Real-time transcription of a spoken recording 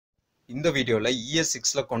இந்த வீடியோல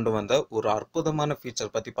ES6ல கொண்டு வந்த ஒரு அற்புதமான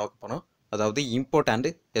ஃபீச்சர் பத்தி பார்க்க போறோம். அதாவது இம்போர்ட் அண்ட்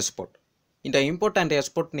எக்ஸ்போர்ட். இந்த இம்போர்ட் அண்ட்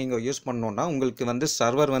எக்ஸ்போர்ட் நீங்க யூஸ் பண்ணனும்னா உங்களுக்கு வந்து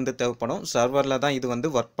சர்வர் வந்து தேவைப்படும். சர்வர்ல தான் இது வந்து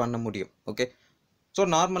வர்க் பண்ண முடியும். ஓகே. சோ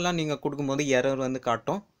நார்மலா நீங்க கொடுக்கும்போது எரர் வந்து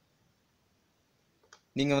காட்டும்.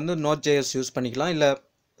 நீங்க வந்து Node.js யூஸ் பண்ணிக்கலாம் இல்ல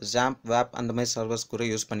XAMPP web அந்த மாதிரி சர்வர்ஸ் கூட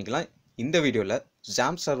யூஸ் பண்ணிக்கலாம். இந்த வீடியோல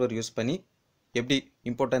XAMPP சர்வர் யூஸ் பண்ணி எப்படி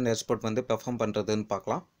இம்போர்ட் அண்ட் எக்ஸ்போர்ட் வந்து பெர்ஃபார்ம் பண்றதுன்னு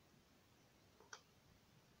பார்க்கலாம்.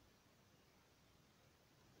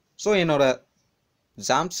 ஸோ என்னோட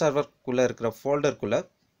XAMPP சர்வர்க்குள்ளே இருக்கிற ஃபோல்டருக்குள்ளே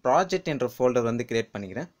ப்ராஜெக்ட் என்ற ஃபோல்டர் வந்து கிரியேட்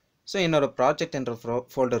பண்ணிக்கிறேன். ஸோ என்னோட ப்ராஜெக்ட் என்ற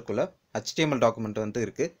ஃபோல்டருக்குள்ளே HTML டாக்குமெண்ட் வந்து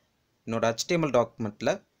இருக்குது. என்னோட HTML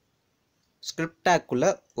டாக்குமெண்ட்டில் ஸ்கிரிப்ட் டேக்குள்ளே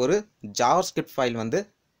ஒரு JavaScript ஃபைல் வந்து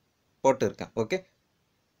போட்டுருக்கேன். ஓகே.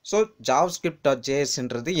 ஸோ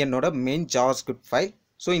JavaScript.jsன்றது என்னோட மெயின் JavaScript ஃபைல்.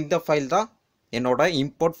 ஸோ இந்த ஃபைல் தான் என்னோட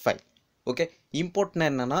இம்போர்ட் ஃபைல். ஓகே. இம்போர்ட்னா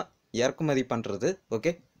என்னென்னா இறக்குமதி பண்ணுறது.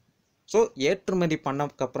 ஓகே. ஸோ ஏற்றுமதி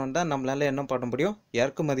பண்ணதுக்கப்புறம் தான் நம்மளால் என்ன பண்ண முடியும்,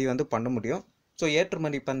 இறக்குமதி வந்து பண்ண முடியும். ஸோ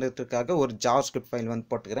ஏற்றுமதி பண்ணுறதுக்காக ஒரு JavaScript ஃபைல் வந்து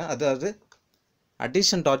போட்டுக்கிறேன். அதாவது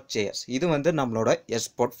addition.js. இது வந்து நம்மளோட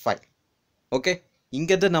எக்ஸ்போர்ட் ஃபைல். ஓகே.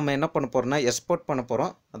 இங்கேருந்து நம்ம என்ன பண்ண போகிறோம்னா எக்ஸ்போர்ட் பண்ண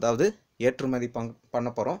போகிறோம். அதாவது ஏற்றுமதி பண்ண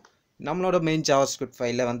போகிறோம். நம்மளோட மெயின் JavaScript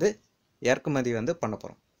ஃபைலில் வந்து இறக்குமதி வந்து பண்ண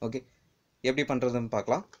போகிறோம். ஓகே. எப்படி பண்ணுறதுன்னு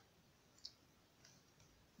பார்க்கலாம்.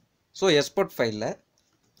 ஸோ எக்ஸ்போர்ட் ஃபைலில்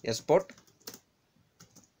எக்ஸ்போர்ட்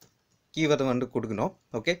கீவேர்டு வந்து கொடுக்கணும்.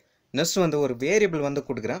 ஓகே. நெக்ஸ்ட் வந்து ஒரு வேரியபிள் வந்து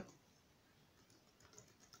கொடுக்குறேன்.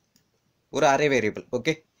 ஒரு அரே வேரியபிள்.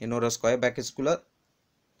 ஓகே. என்னோட ஸ்கொயர் பேக்கேஜ்குள்ளே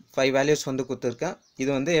 5 வேல்யூஸ் வந்து கொடுத்துருக்கேன். இது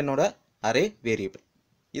வந்து என்னோட அரே வேரியபிள்.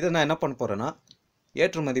 இதை நான் என்ன பண்ண போகிறேன்னா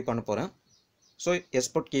ஏற்றுமதி பண்ண போகிறேன். ஸோ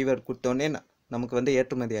எக்ஸ்போர்ட் கீவேர்டு கொடுத்தோடனே நமக்கு வந்து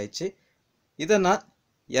ஏற்றுமதி ஆயிடுச்சு. இதை நான்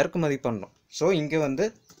இறக்குமதி பண்ணணும். ஸோ இங்கே வந்து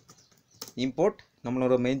இம்போர்ட்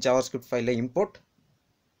நம்மளோட மெயின் JavaScript ஃபைலில் இம்போர்ட்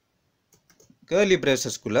கர்லி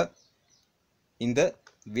பிரேசஸ்குள்ளே இந்த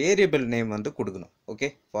வேரியபிள் நேம் வந்து கொடுக்கணும். ஓகே.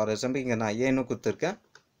 ஃபார் எக்ஸாம்பிள் இங்கே நான் ஏன்னு கொடுத்துருக்கேன்.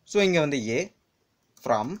 ஸோ இங்கே வந்து ஏ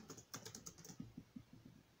ஃப்ரம்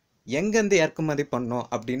எங்கேருந்து இறக்குமதி பண்ணணும்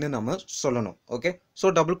அப்படின்னு நம்ம சொல்லணும். ஓகே. ஸோ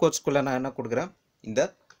டபுள் கோட்ஸ்குள்ளே நான் என்ன கொடுக்குறேன், இந்த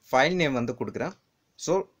ஃபைல் நேம் வந்து கொடுக்குறேன்.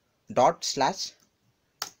 ஸோ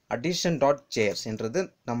 ./addition.js என்றது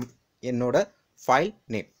என்னோட file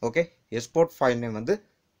name. Okay. Export file name வந்து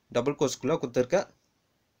டபுள் கோட்ஸ்குள்ளே கொடுத்துருக்கேன்.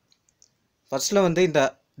 ஃபர்ஸ்ட்டில் வந்து இந்த ./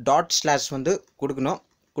 வந்து கொடுக்கணும்.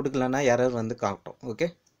 கொடுக்கலன்னா எரர் வந்து காட்டும். ஓகே.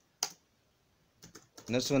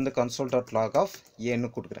 நெக்ஸ்ட் வந்து console.log of ஏன்னு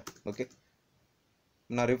கொடுக்குறேன். ஓகே.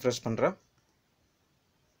 நான் ரீஃப்ரெஷ் பண்ணுறேன்.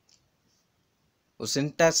 ஒரு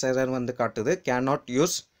சின்டாக்ஸ் எரர் வந்து காட்டுது. cannot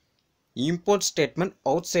use import statement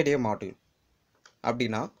outside ஏ மாடியூல்.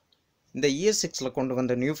 அப்படின்னா இந்த ES6ல கொண்டு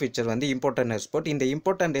வந்த நியூ ஃபீச்சர் வந்து இம்போர்ட் அண்ட் எக்ஸ்போர்ட். இந்த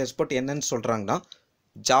இம்போர்ட் அண்ட் எக்ஸ்போர்ட் என்னன்னு சொல்கிறாங்கன்னா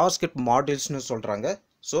JavaScript மாடியூல்ஸ்னு சொல்கிறாங்க.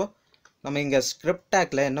 ஸோ நம்ம இங்கே ஸ்கிரிப்ட்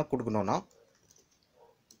டேக்கில் என்ன கொடுக்கணும்னா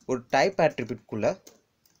ஒரு டைப் ஆட்ரிபியூட்குள்ளே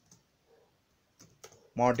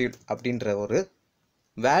மாடியூல் அப்படின்ற ஒரு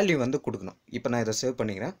வேல்யூ வந்து கொடுக்கணும். இப்போ நான் இதை சேவ்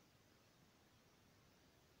பண்ணிக்கிறேன்.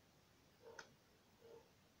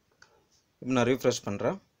 இப்போ நான் ரீஃப்ரெஷ்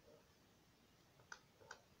பண்ணுறேன்.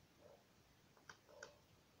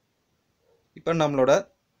 இப்போ நம்மளோட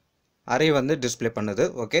அரே வந்து டிஸ்பிளே பண்ணுது.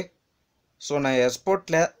 ஓகே. ஸோ நான்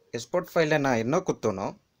எக்ஸ்போர்ட் ஃபைலில் நான் என்ன கொடுத்தனோ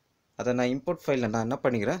அதை நான் இம்போர்ட் ஃபைலில் நான் என்ன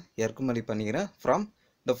பண்ணிக்கிறேன், இறக்குமதி பண்ணிக்கிறேன். ஃப்ரம்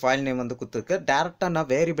இந்த ஃபைல் நேம் வந்து கொடுத்துருக்கேன். டேரெக்டாக நான்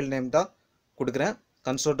வேரியபிள் நேம் தான் கொடுக்குறேன்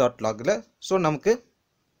console.logல. ஸோ நமக்கு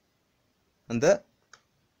அந்த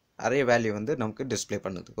அரே வேல்யூ வந்து நமக்கு டிஸ்பிளே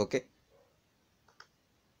பண்ணுது. ஓகே.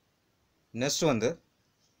 நெக்ஸ்ட் வந்து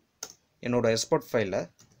என்னோட எக்ஸ்போர்ட் ஃபைலில்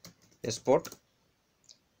எக்ஸ்போர்ட்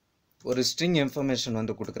ஒரு ஸ்ட்ரிங் இன்ஃபர்மேஷன்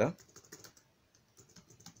வந்து கொடுக்குறேன்.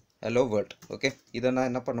 Hello world. ஓகே. இதை நான்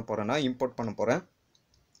என்ன பண்ண போகிறேன்னா இம்போர்ட் பண்ண போகிறேன்.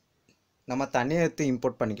 நம்ம தனியாக எடுத்து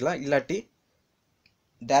இம்போர்ட் பண்ணிக்கலாம். இல்லாட்டி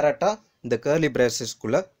டேரெக்டாக இந்த கர்லி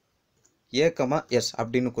பிரேசஸ்குள்ளே A,S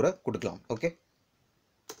அப்படின்னு கூட கொடுக்கலாம். Okay.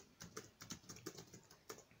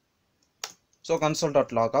 So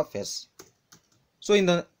console.log of s. So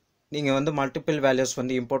இந்த நீங்கள் வந்து மல்டிபிள் வேல்யூஸ்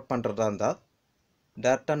வந்து இம்போர்ட் பண்ணுறதா இருந்தால்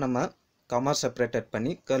டேரெக்டாக நம்ம கமா செப்பரேட்டட்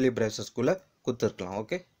பண்ணி கர்லி பிரேசஸ்குள்ளே கொடுத்துருக்கலாம்.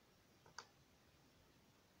 ஓகே.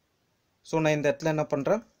 ஸோ நான் இந்த இடத்துல என்ன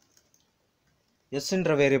பண்ணுறேன்,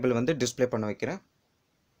 எஸ்ன்ற வேரியபிள் வந்து டிஸ்பிளே பண்ண வைக்கிறேன்.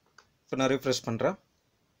 இப்போ நான் ரீஃப்ரெஷ் பண்ணுறேன்.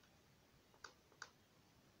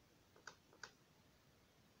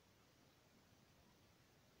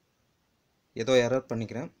 ஏதோ எரர்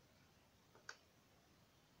பண்ணிக்கிறேன்.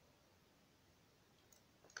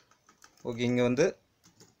 ஓகே. இங்கே வந்து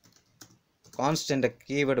கான்ஸ்டன்ட்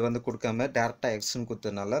கீவேர்டு வந்து கொடுக்காம டேரெக்டாக எக்ஸ்ன்னு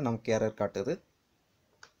கொடுத்ததுனால நமக்கு எரர் காட்டுது.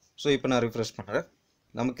 ஸோ இப்போ நான் ரீஃப்ரெஷ் பண்ணுறேன்.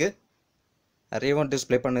 நமக்கு அரேவும்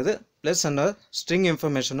டிஸ்பிளே பண்ணுது ப்ளஸ் அந்த ஸ்ட்ரிங்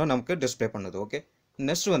இன்ஃபர்மேஷனும் நமக்கு டிஸ்பிளே பண்ணுது. ஓகே.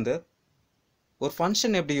 நெக்ஸ்ட் வந்து ஒரு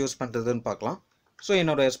ஃபங்க்ஷன் எப்படி யூஸ் பண்ணுறதுன்னு பார்க்கலாம். ஸோ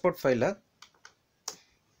என்னோட எக்ஸ்போர்ட் ஃபைலில்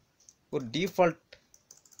ஒரு டிஃபால்ட்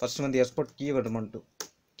ஃபஸ்ட்டு வந்து எக்ஸ்போர்ட் கீவேர்டு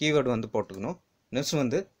வந்து போட்டுக்கணும். நெக்ஸ்ட்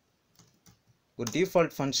வந்து ஒரு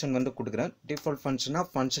டிஃபால்ட் ஃபங்க்ஷன் வந்து கொடுக்குறேன். டிஃபால்ட் ஃபங்க்ஷனாக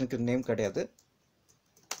ஃபங்க்ஷனுக்கு நேம் கிடையாது.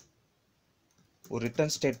 ஒரு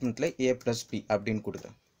ரிட்டர்ன் ஸ்டேட்மெண்ட்டில் a+b அப்படின்னு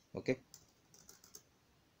கொடுக்குறேன். ஓகே,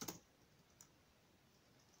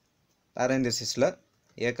 பேரந்தசிஸில்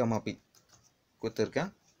a,b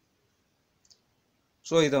கொடுத்துருக்கேன்.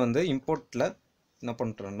 ஸோ இதை வந்து இம்போர்ட்டில் என்ன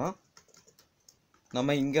பண்ணுறோன்னா,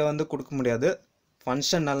 நம்ம இங்கே வந்து கொடுக்க முடியாது,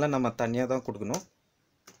 ஃபங்க்ஷனால நம்ம தனியாக தான் கொடுக்கணும்.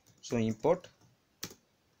 ஸோ இம்போர்ட்,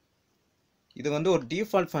 இது வந்து ஒரு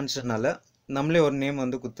டிஃபால்ட் ஃபங்க்ஷனால நம்மளே ஒரு நேம்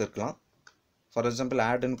வந்து கொடுத்துருக்கலாம். ஃபார் எக்ஸாம்பிள்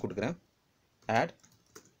ஆட்னு கொடுக்குறேன். Add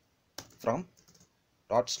from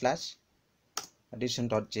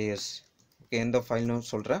 ./addition.js. ஓகே, எந்த ஃபைல்னு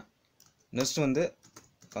சொல்கிறேன். நெக்ஸ்ட் வந்து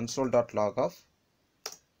console.log of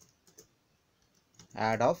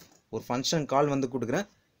add of ஒரு ஃபங்க்ஷன் கால் வந்து கொடுக்குறேன்.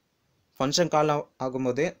 ஃபங்க்ஷன் கால்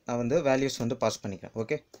ஆகும்போதே நான் வந்து வேல்யூஸ் வந்து பாஸ் பண்ணிக்கிறேன்.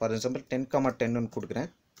 ஓகே, ஃபார் எக்ஸாம்பிள் 10,10ன்னு கொடுக்குறேன்.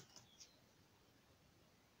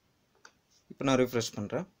 இப்போ நான் ரிஃப்ரெஷ்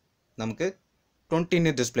பண்ணுறேன், நமக்கு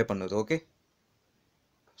 20ன்னு டிஸ்பிளே பண்ணுது. ஓகே,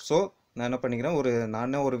 ஸோ நான் என்ன பண்ணிக்கிறேன்,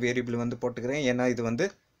 நானே ஒரு வேரியபிள் வந்து போட்டுக்கிறேன். ஏன்னா இது வந்து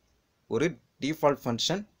ஒரு டிஃபால்ட்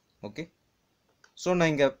ஃபங்க்ஷன். ஓகே, ஸோ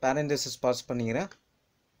நான் இங்கே பேரந்தசிஸ் பாஸ் பண்ணிக்கிறேன்.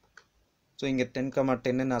 ஸோ இங்கே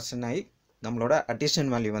 10,10ன்னு அசைன் ஆகி நம்மளோட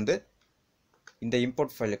அடிஷன் வேல்யூ வந்து இந்த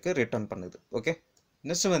இம்போர்ட் ஃபைலுக்கு ரிட்டர்ன் பண்ணுது. ஓகே,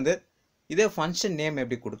 நெக்ஸ்ட் வந்து இதே ஃபங்க்ஷன் நேம்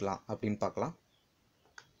எப்படி கொடுக்கலாம் அப்படின்னு பார்க்கலாம்.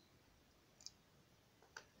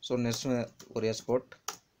 ஸோ நெக்ஸ்ட் ஒரு எக்ஸ்போர்ட்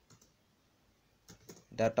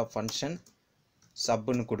டேட்டா ஃபங்க்ஷன்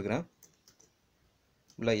சப்னு கொடுக்குறேன்.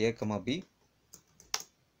 உள்ள a,b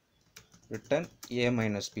ரிட்டர்ன்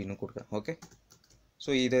a-bன்னு கொடுக்குறேன். ஓகே, ஸோ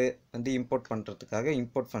இதை வந்து இம்போர்ட் பண்ணுறதுக்காக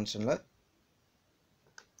இம்போர்ட் ஃபங்க்ஷனில்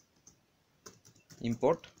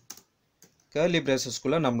இம்போர்ட் கர்லி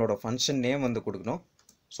பிரேசஸ்குள்ளே நம்மளோட ஃபங்க்ஷன் நேம் வந்து கொடுக்கணும்.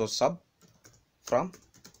 So sub from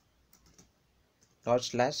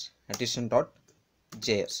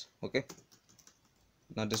 ./addition.js. Okay,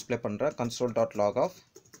 நான் டிஸ்பிளே பண்ணுறேன். console.log of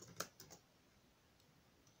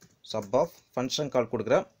sub of function கால்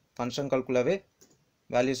கொடுக்குறேன். ஃபங்க்ஷன் கால்குள்ளவே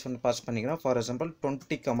வேல்யூஸ் வந்து பாஸ் பண்ணிக்கிறேன். ஃபார் எக்ஸாம்பிள்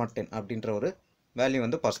 20,10 அப்படின்ற ஒரு வேல்யூ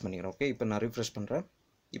வந்து பாஸ் பண்ணிக்கிறேன். ஓகே, இப்போ நான் ரிஃப்ரெஷ் பண்ணுறேன்.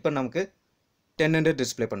 இப்போ நமக்கு 10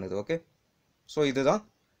 டிஸ்பிளே பண்ணுது. ஓகே, ஸோ இதுதான்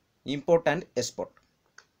இம்போர்ட் அண்ட் எக்ஸ்போர்ட்.